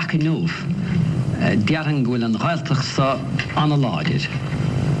de a bhacanúh, dearan ghfuil an Gaeltacht sa anna láidir.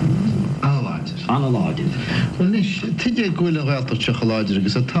 Anna láidir. Well, nis, tiide ghfuil a Gaeltacht seo choláidir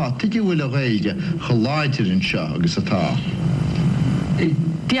agus atá, tiide bhfuil a réige choláidir in seo agus atá.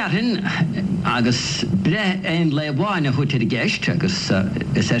 Dearan agus breth ein le bháin a chut ar gceist agus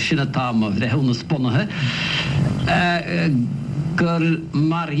is sin atá má bhreithúna sponathe. Gur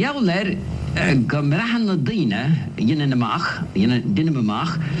mar jouler go mrahan na daine dine amach, dine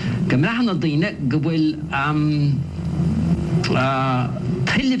amach, go mrahan na daine go bhfuil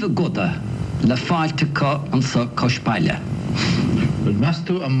tailibh goda le fáilte an sa cospáile. Bud meas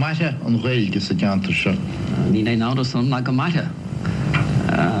tú an maithe an réilge sa deantar seo? Ní é náras an na go maithe.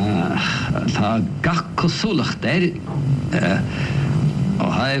 Tá gach cosúlach déir ó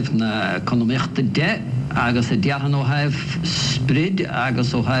haibh na economíochta de agus a dearhan ó haibh sprid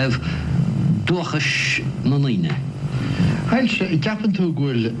agus ó haibh dúchas na naine. Heilse, I ceapan tú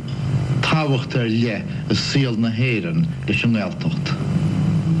ghfuil táhacht ar le a síal na héireann leis an Gaeltacht?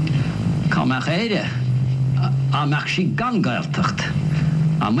 Cámach éire a meach sí gan Gaeltacht.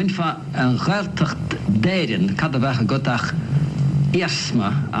 A muinfa an Gaeltacht déireann cad a bheith a gotach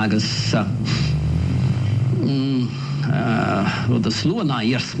éasma agus rud a slúna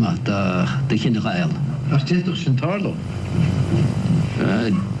éasma de chinne Gael. Ar téadach sin tarlo?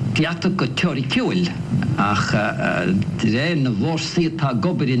 diata go teorí ceol ach ré na bhór sítá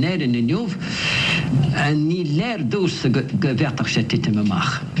gobar in éireann in jobh ní léir dús go bheatach sé titim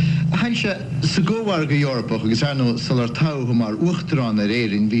amach. Hailse sa ggóhhar go Eorpach agus anó salar táha mar uachtarrán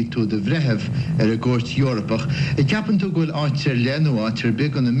éiring ví tú de bhrethebh a gcóirt Eorpach. I ceapan tú gohfuil áitir leanú áitir be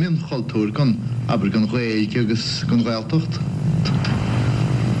gan na minchultúr gan aber gan Ghaeilge agus gan Ghaeltacht?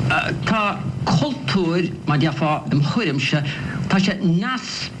 Tá cultúr má deafá im chuirimse tá sé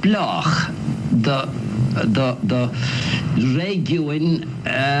nasblách de régiúin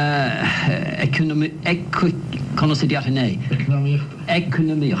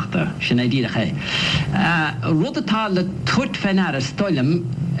economíochta sin é díra ché. Rudatá le tuairt fenar a stoilm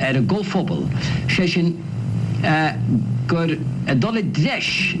a ggóphobal sé sin gur a dul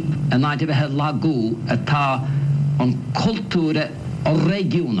dreis a náide bheitthe lagú atá an cultúre ó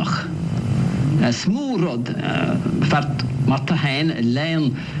régiúnach. Smúrod fart Mhartin Hayes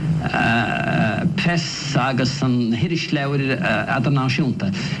leon press agus an hirisleir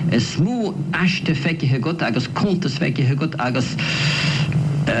adarnáisiúnta. Smú eiste feicithe gut agus contas feicithe gut agus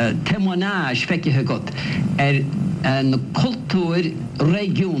témoignage feicithe gut na cultúr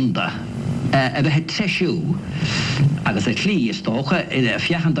régiúnta a bheit treisiú agus a tlí is tócha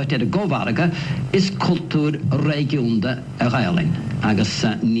fiachandáit a ggóhharga is cultúr régiúnta a Ghaeilín agus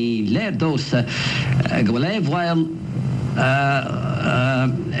ní léir dósa go bhfuil bhil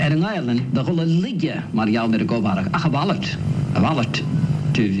an Ghaeilín de chuile lige mar gheall ar a ggóhharga ach a bhallart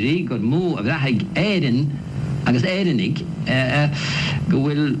tú bhrí gur mú a bhreithaigh éireann agus éireannig go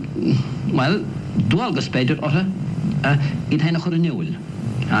bhfuil well dúalgas beidir ortha iad héna chur a niúil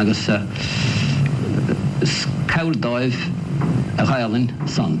agus ceoldáibh a Ghaeilín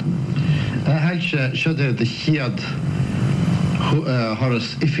san. Hailse seo de chiad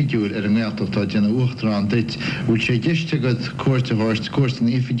Horas ifigiúil ar an nGaoth déanana uachtarrán dit bhfuil sé giste go cuairt an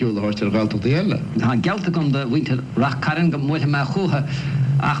ifigiúil a háirt ar Ghaeltacht eile. Tá gealta gom de bhaintear rach carann go mórtha me chutha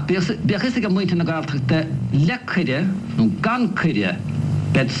ach beag is go muinte na Ghaeltacht de lecuide nó gancuide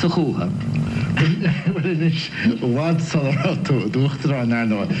bed sa chutha. Bhád salarátú uachtarrán ar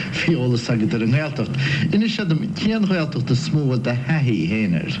ná fiolalas agad ar an nGaeltacht. Inis sé céan Ghaeltacht a smó de heithí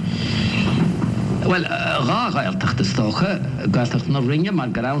héanaar. Wel, rá Ghaeltacht is tócha, Ghaeltacht na rinne mar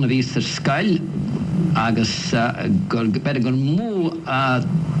go raibh na bhís ar scail agus beidir gur mú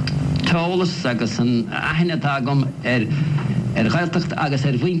teolalas agus an aithne agam ar Ghaeltacht agus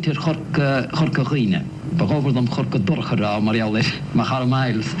ar bhaintear Chorca Dhuibhne. Bagóbhar dom Chorca Dhuibhne mar eall mar char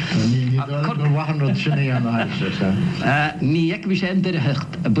miles. Ní ag bhí sé an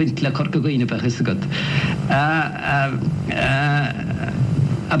deireacht a buint le Chorca Dhuibhne bheith is agad.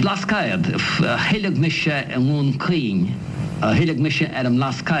 A Bhlascaod, heilig mise an mún cín, heilig mise ar an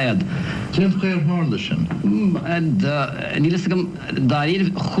Bhlascaod. Cén chuir mála sin? Ní lisa gom daír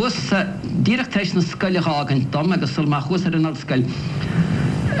chusa díreachtéis na scoile hágan dom agus sul má chusa ar an scoil.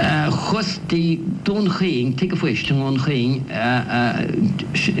 Chustí dún chéin, tí go fuiste an chéin ar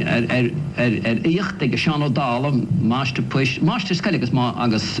íocht ag Seán Ó Dálaigh, máiste scoile agus má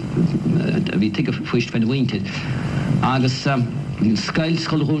agus bhí tí go fuiste fan bhaintead. Agus scail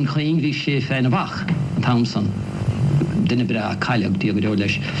scoilún chéin bhí sé féin bach an Thomson. Duine bre a caiileach dí go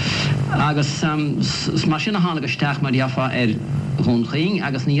leis. Agus má sin a hána isteach mar deafa ar hún chéin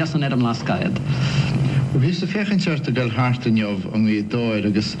agus ní jasan ar an Bhlascaod. Bhí sa féchanseart a gal háirtainneomh an í dóir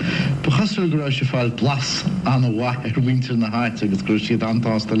agus bachasúil go raibh sé fáil blas an bhaith ar bhaintear na háite agus gur siad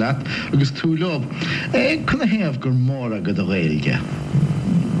antásta leat agus tú lob. Chuna héamh gur mór agad a Ghaeilge?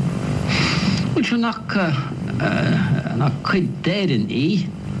 Bhfuil se nach chuid déireann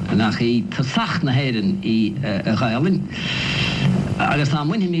nach í tasach na héireann a Ghaeilín. Agus tá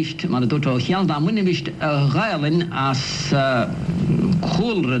muinimiist mar a dúirtá cheall dá muinimiist a Ghaeilín as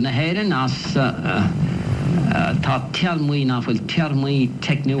chóilre na héireann as tá tearmí náfuil tearmí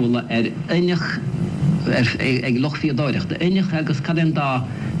techniúla ar inich ag lochfiadóireachta. Inich agus cadén dá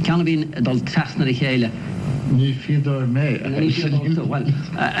ceanna bhín dul trasna i chéile. Ní fiadóir mé.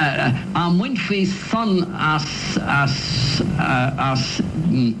 A muin fao san as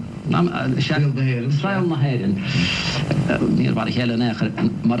Sail na héireann. Níor bhar chéile néchar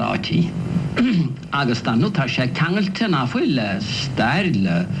mar átí. Agus tá nutá sé ceangailte náfuil le stair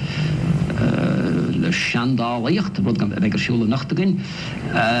le seandálaíocht, bud gan bheith siúla nachtagan,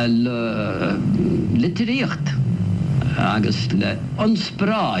 le literíocht agus le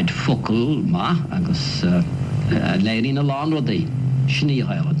anspráid focail má agus léirín a lán rudaí sní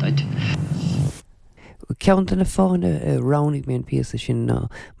Ghaeilge. Ceann na fána ránig mé an píasa sin ná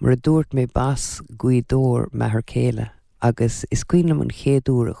mar a dúirt mé bas guidóir methar céile agus is cuiine an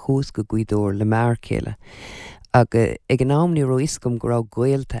chéadúr a chús go guidóir le mar céile Aga ag an amní ro iscom go raibh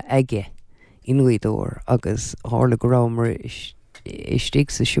gaolta aige inuidóir agus hála go raibh mar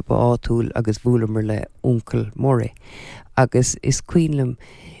istíigh sa siúpa átúil agus bhuailm mar le uncle Murray. Agus is cuiinlim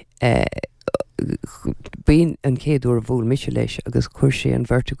bíon an céadúir bhúil mise leis agus chuir sé an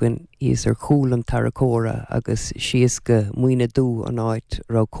bhirrtaigin os ar chúl an taracóra agus sios go muoine dú an áit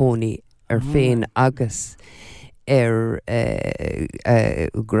rácónaí ar féin agus ar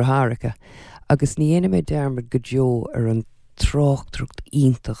gratharacha. Agus ní éana mé dermid go deo ar an tráchtrucht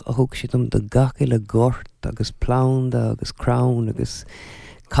ítach a thug siad do gacail a gort agus plánda agus crán agus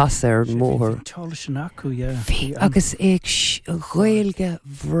casar mór. Agus ag ghailge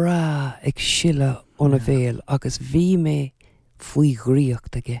bhrá ag sile óna bhéal agus bhí mé faoi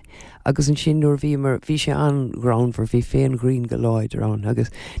ghríocht aige. Agus an sin nuair bhí sé an grán for bhí féin green go láid rán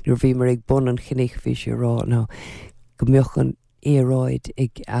agus nuair bhí mar ag bun an chinnig bhí sé rá ná go mbeochan éráid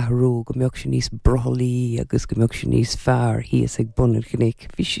ag ahrú go mbeoch sin níos brolaí agus go mbeoch sin níos fearr híos ag bun an chinnig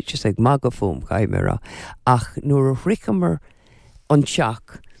bhí sé just ag magafóm caiimera ach nuair a ricamar an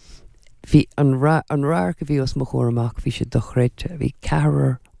seach hí an ráir go bhí os mo chóir amach bhí sé do chréite bhí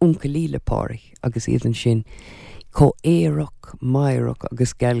cearar uncalíle páirich agus iad an sin có éireach maireach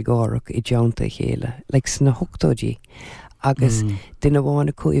agus geilgárach i dteanta chéile le sna hochtóidí agus duine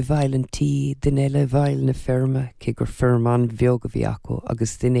bháinna có i bhail an tí duine eile bhail na ferma cé gur fermán bheog a bhí acu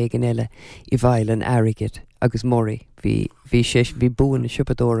agus duine gan eile i bhail an airigid agus morí bhí buan na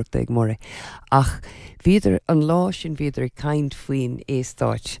siúpadóireachta ag morí ach bhíidir an lá sin bhíidir caint faoin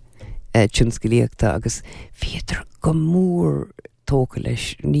éastáit tionscilíochta agus bhíidir go mór tóca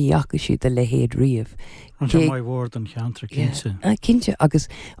leis ní acu siad a le héad riamh. An sé mai bhór an cheantar cinse. Cinse agus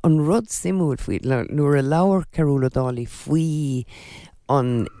an rud simúil faoi nuair a leabhar Cearbhall Ó Dálaigh faoi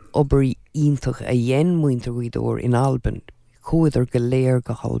an obair ítach a dhéan muintear uidóir in Alban chuidir go léir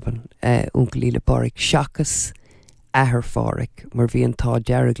go halban uncalíle páric seachas ahar fáric mar bhí an tá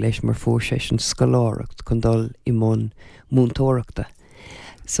dearag leis mar fór sé an scoláireacht chun dul i món múntóireachta.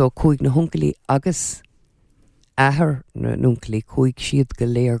 So chuig na huncalí agus ahar na nuncalí chuig siad go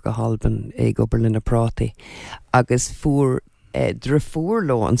léir go halban ag obair lena prátaí agus fuair dre fuair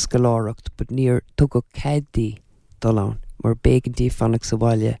lo an scoláireacht bud níor tu go cédaí dulán mar bégantí fannach sa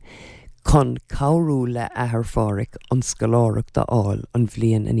bhaile chun cabhrú le ahar fáric an scoláireacht a áil an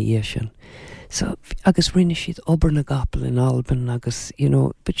bhliain in ísin. So agus rinne siad obair na gapal in Alban agus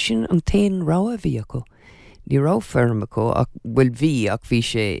but sin an tain rá a bhí acu. Ní rá ferma có ach bhfuil bhí ach bhí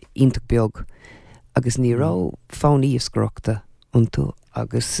sé ionach beag agus ní rá fánaí scroachta antú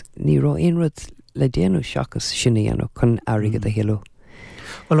agus ní rá aonrad le déanú seachas sinna dhéanú chun airigad a héalú.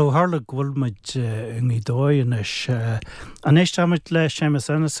 Well ó tharla ghfuilmuid í dóis an éistáid le Seamus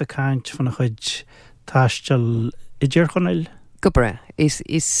Ennis a caint fanna chuid taistil I dtíor chunail? Go bre, is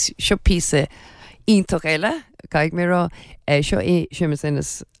seo písa ionach eile caiig mé rá seo é Seamus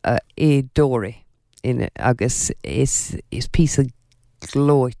Ennis é dóirí agus is písa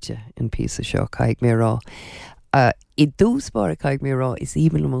glóite in písa seo caiig mé rá. I dúspáir caiig mé rá is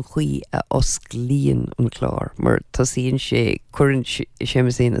even am an chuí a osclíonn an chlár mar tasíonn sé chuann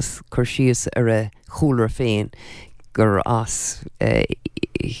Seamus Ennis chuir síos ar a chúlar féin gur as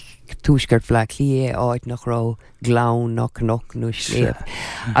túisgart fle lí áid nach rá glán nach nó sléamh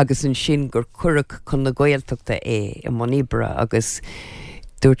agus an sin gur cuireach chun na gaeltachta I man ibre agus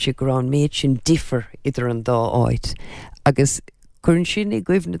dúirt sé gur an méid sin differ idir an dá áid agus chuann sin I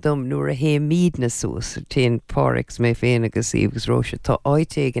gcuimhne dom nuair a hé míad na sús téan párics mé féin agus agus róise tá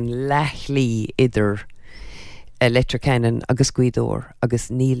áid ag an leithlí idir letracanan agus cuidóir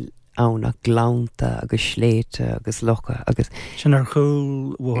agus níl ána glánta agus sléite agus locha agus sin ar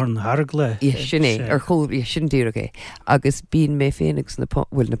chúl bhór an hargla sinné ar chúl sin díra agus bíon mé féin agus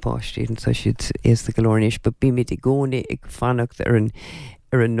bhfuil na páistín tá siad is de golóirnis, ba bí mé I gcónaí ag fannacht ar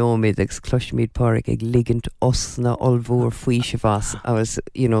an nóméid agus cloismíad páric ag ligint osna olmhór faoi se bhas agus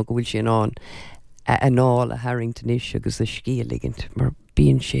go bhfuil sé an anáil a Harringtonis agus a scíal ligint mar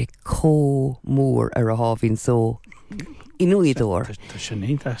bíon sé có mór ar a hábhín só inuidóir.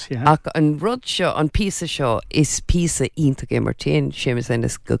 Ach an rud seo, an písa seo is písa iontacha mar téan Seamus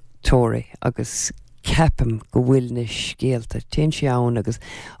Ennis go tóirí agus ceapam go bhfuil na scéalta téan sé ann agus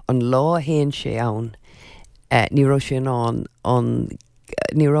an lá héan sé ann ní rá sé an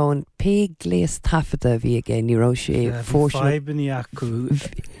ní rá an pe gléas taifeadadh bhí aige ní rá sé fáibaní acu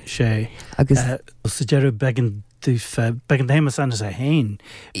sé agus sa dearú began dúh began démas anas a hain.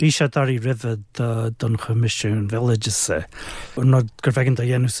 Bhí sé darí rifid don chomisisiún villages nó gur bhegan a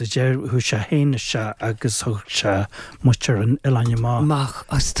dhéanú sa dé thu se héine se agus thug se muir an Oileán má. Mach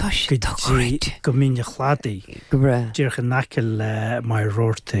as tá sé go míne chládaí. Go bra. Díircha naciil le mai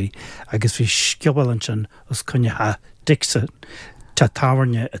roirtaí agus bhí sciobhail sin os cunethe dixa tá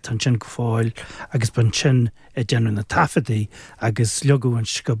táhairne a tan sin go fáil agus ban sin a déanú na taifeadadh agus leogú an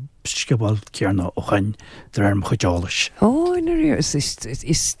sciobhail cearna ó chain de ar chuideálas. Ó, na ríir is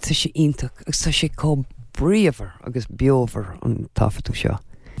tá sé ionach agus tá sé có bríomhar agus beomhar an taifeadadh seo.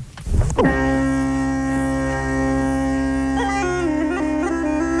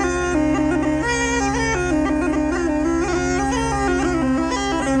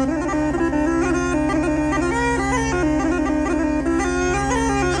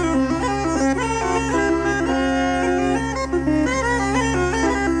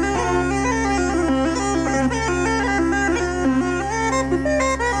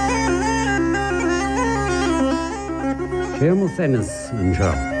 Séamus Ennis an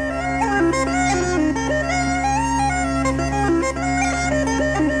seo.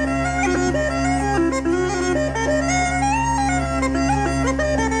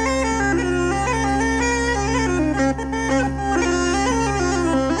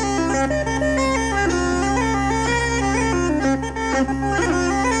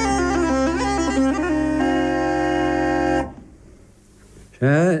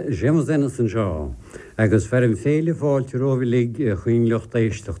 Séamus Ennis an seo. Agus ferim féle fáilte rohlig chuoinleocht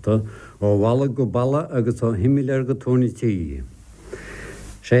éisteachta ó bhalla go balla agus ó himimear go tónití.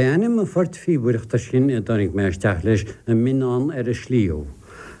 Sé anim a fort fíbuireachta sin a donig meisteach leis a minán ar a slío.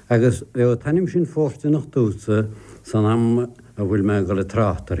 Agus bheith tanim sin fórsta nach dúsa san am a bhfuil me go le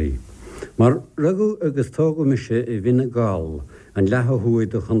tráchtarí. Mar rugu agus tógu mise I bhína gáil an letha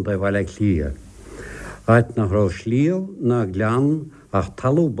huaid a chun bhile clia. Ait nach rá slío na glean ach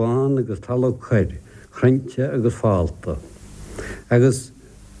talú bán agus talú chuir. Chreinte agus fáilta. Agus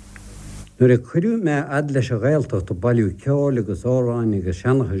nuair a chuirú me ad leis a ghailteach do bailú ceol agus óráin agus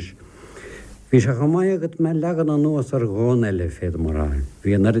seanachas, bhí se go mai agat me legan an nuas ar gáin eile féad maráin,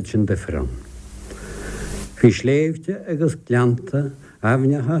 bhí an arid sin differan. Bhí sléifte agus gleanta,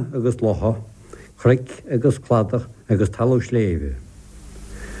 afneatha agus locha, chric agus cladach agus talú sléive.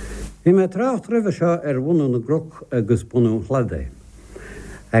 Bhí me trácht ribh seo ar bhunú na groch agus bunú chladé.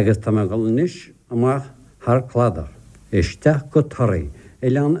 Agus tá me galnis amach thar cladach, isteach go Thoraí,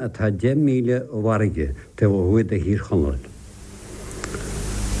 Oileán atá 10 míle ó bharige te bhhuaid a hír chonol.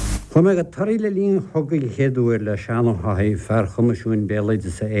 Chum me go Thoraí le líon thugail chéadúir le Seán Ó Ríordáin fear chumasisiún bélaide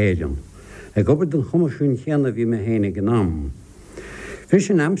sa Éileán, ag obair den chumasisiún chéanna bhí me héna gnám. Fis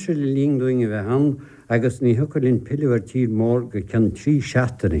sin amsir le líon doing a bheith an agus ní thucailín pilúar tír mór go cean 3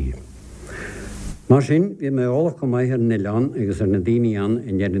 seachtaí. Mar sin bhí me óla go maithir na Oileán agus ar na daoine an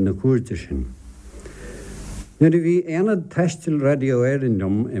in dhéanana na cuairte sin. Nuair a bhí éanad taistil radio éireann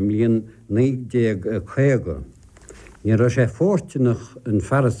líon 1950, ní raibh sé fórtinach an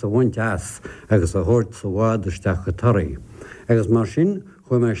fearras a bhaint as agus a thuirt sa bhád isteach go Thoraí. Agus mar sin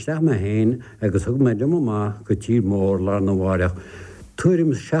chuir me isteach me héin agus thug me liom amach go tír mór lár na bháireach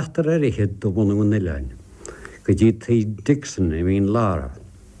tuairim 60 airithe do bhunú na Oileáin, go dtí tí Dixon I bhíon lára.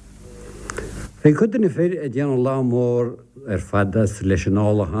 Fé chuidir na fér a dhéanú lá mór ar fadas leis an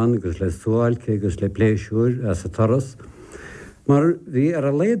álahan agus le súáilce agus le pléisiúr as a toras, mar bhí ar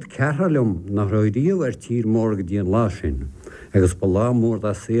a léad cearthalum nach roidíomh ar tír mór go dtíon lá sin, agus ba lá mór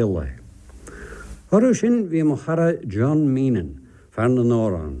a Scéalach. Orú sin bhí mo chara John Meenan, fear na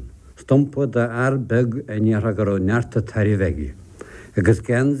nórán, stumpa de arbeg a nearra go nearta tairihheigi, agus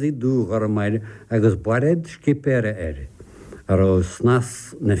gansaí dúgar mair agus bared skipéire ar ó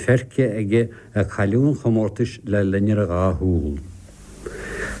snas na ferce aige a chailún chomórtais le linnear a gá húil.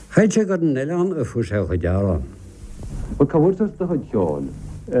 Chaid sé gur an Oileán a fuair sé go dearán. Ba cabhairtas do ceol.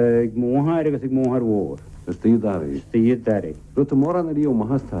 Ag móthar agus ag móthar mhór. Is tíad darí. Tíad darí. Ruta mór an a río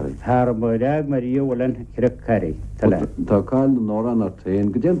mahastárí. Thar maireag mar río bhfuil chreip carí. Tá cáil na nóran ar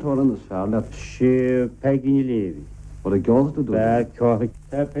téin, go déan tóran is fearla. Si pegin lévi. Or a giotaí tú. Tá ceol.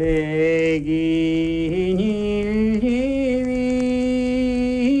 Tá pegin lévi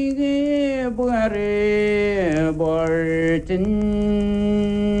buare bortin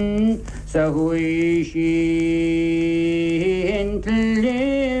sa hui sin tleven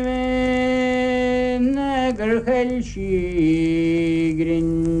agar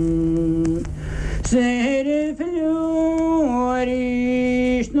chelsigrin ser florish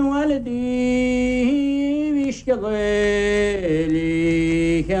no aldi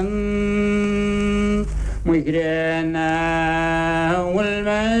vishkelichem mugrena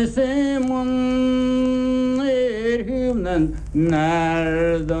والمسمون Skealnan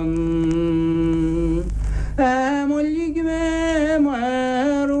Nardan Amullig me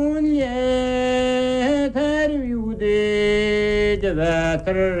marun ye terviude de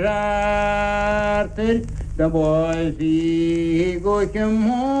vatrarter da boy fi go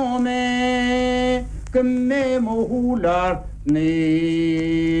kemome kemme mohular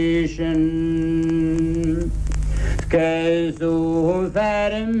nation Kaisu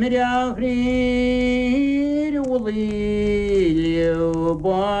farm riafri ulilio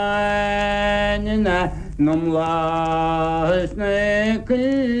banna Numlasne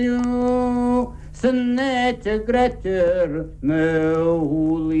kullu Sannet gretter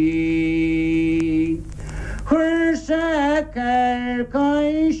mehuli Hursakar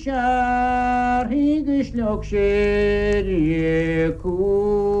kaishar Higishlok sheri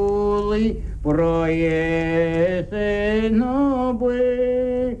kuli Broye nobwe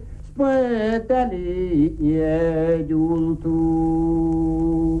Spetali yedultu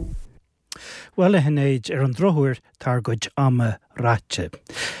Well Sinéad an drothúir tar goid ama ráte.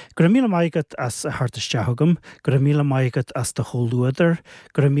 Gur míle maigad as a hartasteachagam, gur míle maigad as de choulúidir,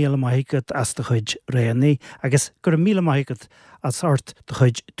 gur míle maigad as de chuid réanaí, agus gur míle maigad as hart de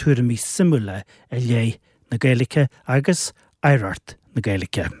chuid tuairimí simúla a lé na Gaeilge agus airart na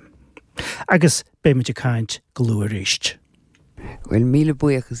Gaeilge. Agus béimiid caint go luair ríist. Well míle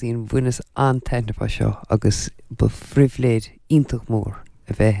buíochas íon bhuinas antainna seo agus ba frihléad iontoch mór.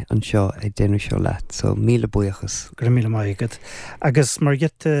 A bheith an seo ag déanú seo leat, so míle buíochas. Gur míle maigad. Agus mar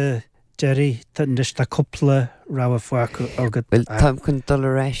gite Jerry, níos tá coppla rá fuacu agad. Well, tá chun dul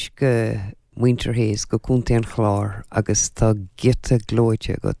areis go Mhartin Hayes go cúntaí an chláir agus tá gite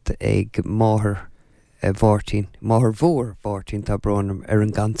glóide agat ag máthair bhórtín, máthair mhór bhórtín tá bránam ar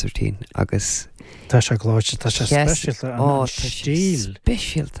an gancertín agus Tá sé glóide, tá sé speisialta an stíl.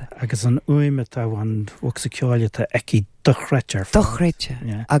 Speisialta. Agus an uime tá bhain bhsa ceáile tá eici dochreitear. Dochreite.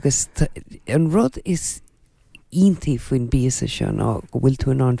 Agus an rud is iontaí faoin bíasa seo ná go bhfuil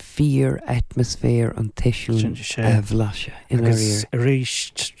tú an fear atmosfér an teisiún bhlaise in ar agus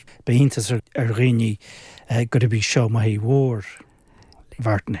ríist beíntas ar riní go bhí seo maithí mhór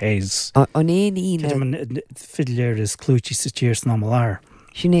Mhartin Hayes. An éon íne fiddléir is clúití sa tírs ná lár.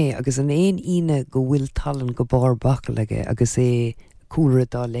 Sinné agus an éon íne go bhfuil talan go bar bacha leige agus é cúra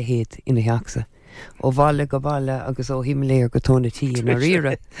dá le héad ina heachsa. Ó bhaile go bhaile agus ó himléir go tónatí in ar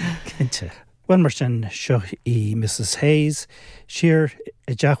ire. Cinnte. Well mar sin seo I Mrs. Hayes, siar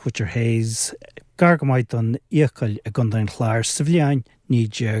I Jackwater Hayes, gar go maith don íocail a gundain Chláir sa bhliain ní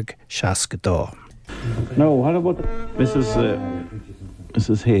deag seasca dó. No, what about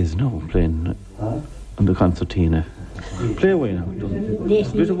Mrs. Hayes, no, playing on the concertina. Play away now.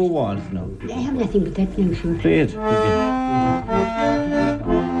 Yes, bit of a waltz now. I have nothing but that now, sure. Play it.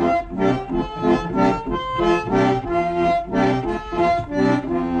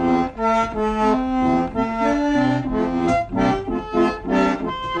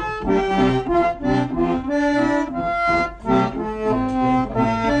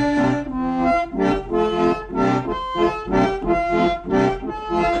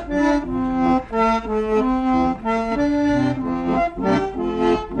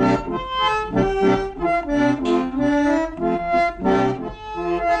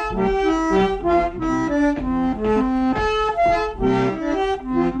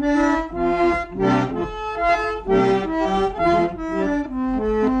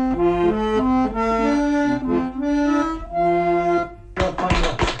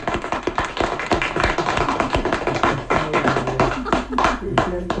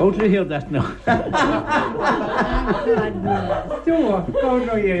 How did you hear that now?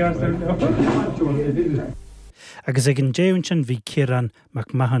 Agus ag an déantin bhí Ciarán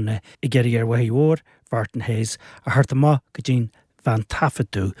McMahon I geirí ar waithí ór Mhartin Hayes a thart amach go dtín bhean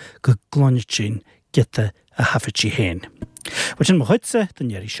taifeadadh go glóine sin gite a hafatí héin. Wa sin mo chuidsa den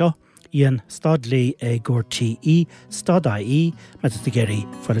deirí seo íon stad lí gúirtíí stad I me a geirí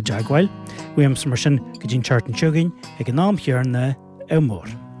foiile deagháil. Uim mar sin go dtín teartan teagain ag an nám chearna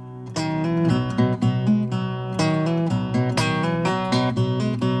mór.